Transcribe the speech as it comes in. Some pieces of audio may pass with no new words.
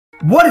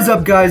What is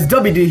up guys,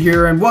 WD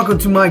here and welcome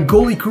to my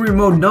goalie career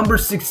mode number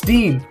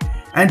 16.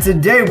 And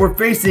today we're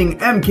facing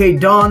MK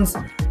Dons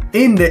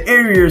in the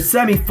area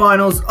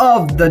semifinals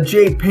of the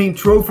J Paint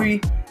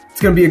Trophy.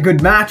 It's going to be a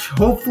good match,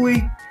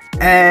 hopefully.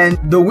 And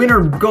the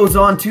winner goes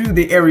on to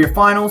the area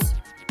finals,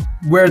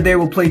 where they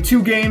will play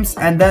 2 games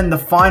and then the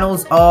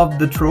finals of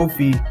the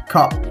Trophy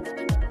Cup.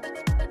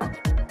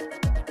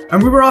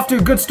 And we were off to a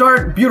good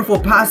start, beautiful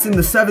pass in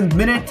the 7th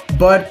minute,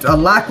 but a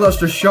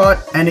lackluster shot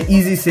and an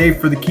easy save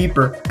for the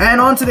keeper. And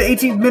on to the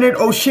 18th minute,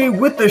 O'Shea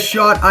with the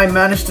shot, I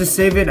managed to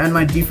save it and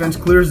my defense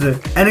clears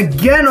it. And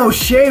again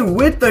O'Shea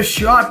with the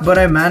shot, but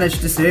I managed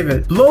to save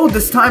it. Blow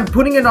this time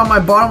putting it on my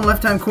bottom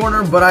left hand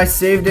corner, but I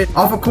saved it.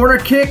 Off a corner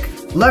kick,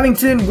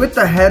 Levington with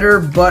the header,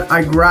 but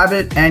I grab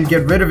it and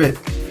get rid of it.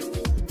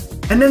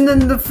 And then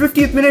in the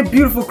 50th minute,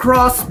 beautiful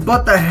cross,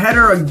 but the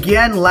header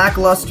again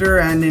lackluster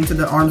and into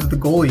the arms of the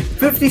goalie.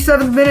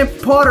 57th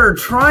minute, Potter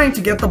trying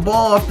to get the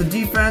ball off the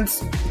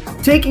defense,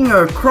 taking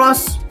a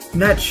cross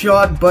net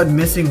shot but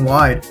missing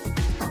wide.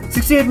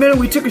 68th minute,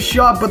 we took a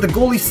shot but the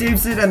goalie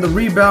saves it and the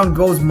rebound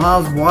goes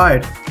miles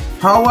wide.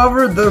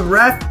 However, the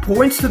ref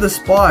points to the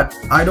spot.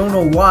 I don't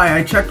know why.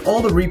 I checked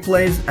all the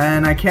replays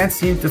and I can't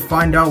seem to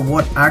find out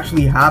what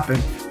actually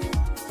happened.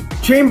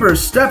 Chambers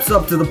steps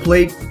up to the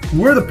plate.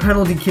 We're the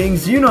penalty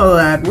kings, you know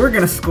that. We're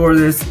gonna score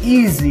this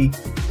easy.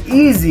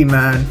 Easy,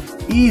 man.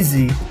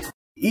 Easy.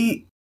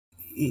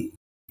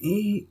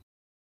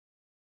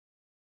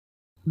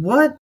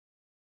 What?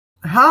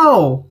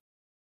 How?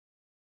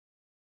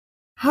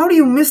 How do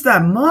you miss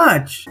that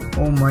much?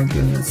 Oh my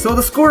goodness. So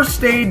the score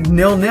stayed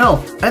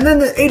 0-0. And then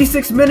the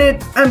 86th minute,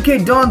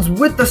 MK Dons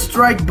with the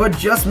strike but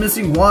just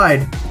missing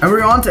wide. And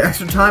we're on to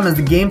extra time as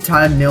the game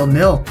tied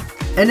 0-0.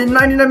 And in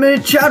 99th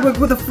minute, Chadwick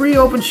with a free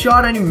open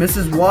shot and he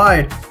misses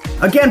wide.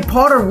 Again,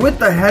 Potter with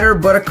the header,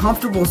 but a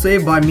comfortable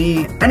save by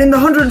me. And in the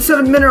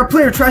 107th minute, our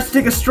player tries to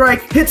take a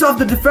strike, hits off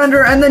the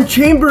defender, and then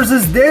Chambers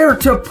is there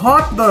to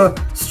pop the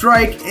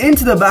strike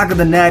into the back of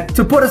the net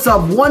to put us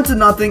up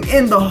 1-0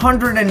 in the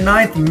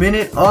 109th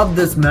minute of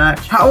this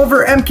match.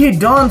 However, MK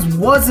Dons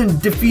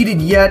wasn't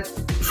defeated yet,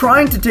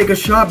 trying to take a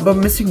shot but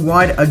missing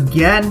wide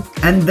again,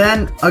 and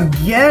then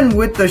again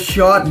with the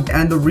shot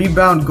and the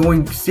rebound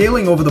going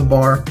sailing over the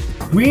bar.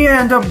 We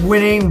end up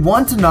winning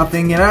 1-0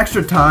 in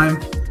extra time.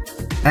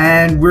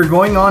 And we're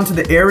going on to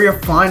the area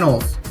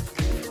finals.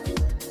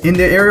 In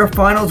the area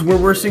finals, we're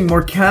versing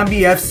Morecambe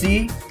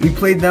FC. We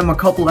played them a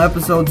couple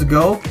episodes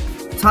ago,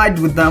 tied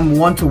with them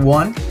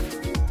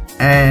 1-1,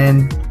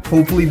 and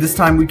hopefully this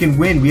time we can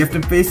win. We have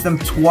to face them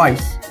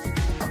twice,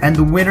 and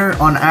the winner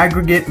on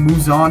aggregate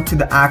moves on to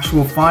the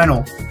actual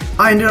final.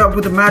 I ended up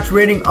with a match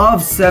rating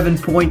of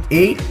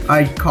 7.8.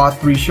 I caught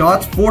 3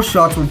 shots, 4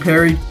 shots were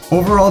parried.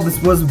 Overall,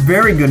 this was a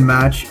very good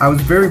match. I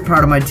was very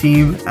proud of my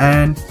team,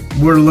 and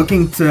we're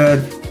looking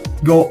to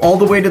go all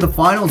the way to the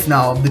finals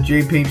now of the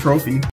J Paint Trophy.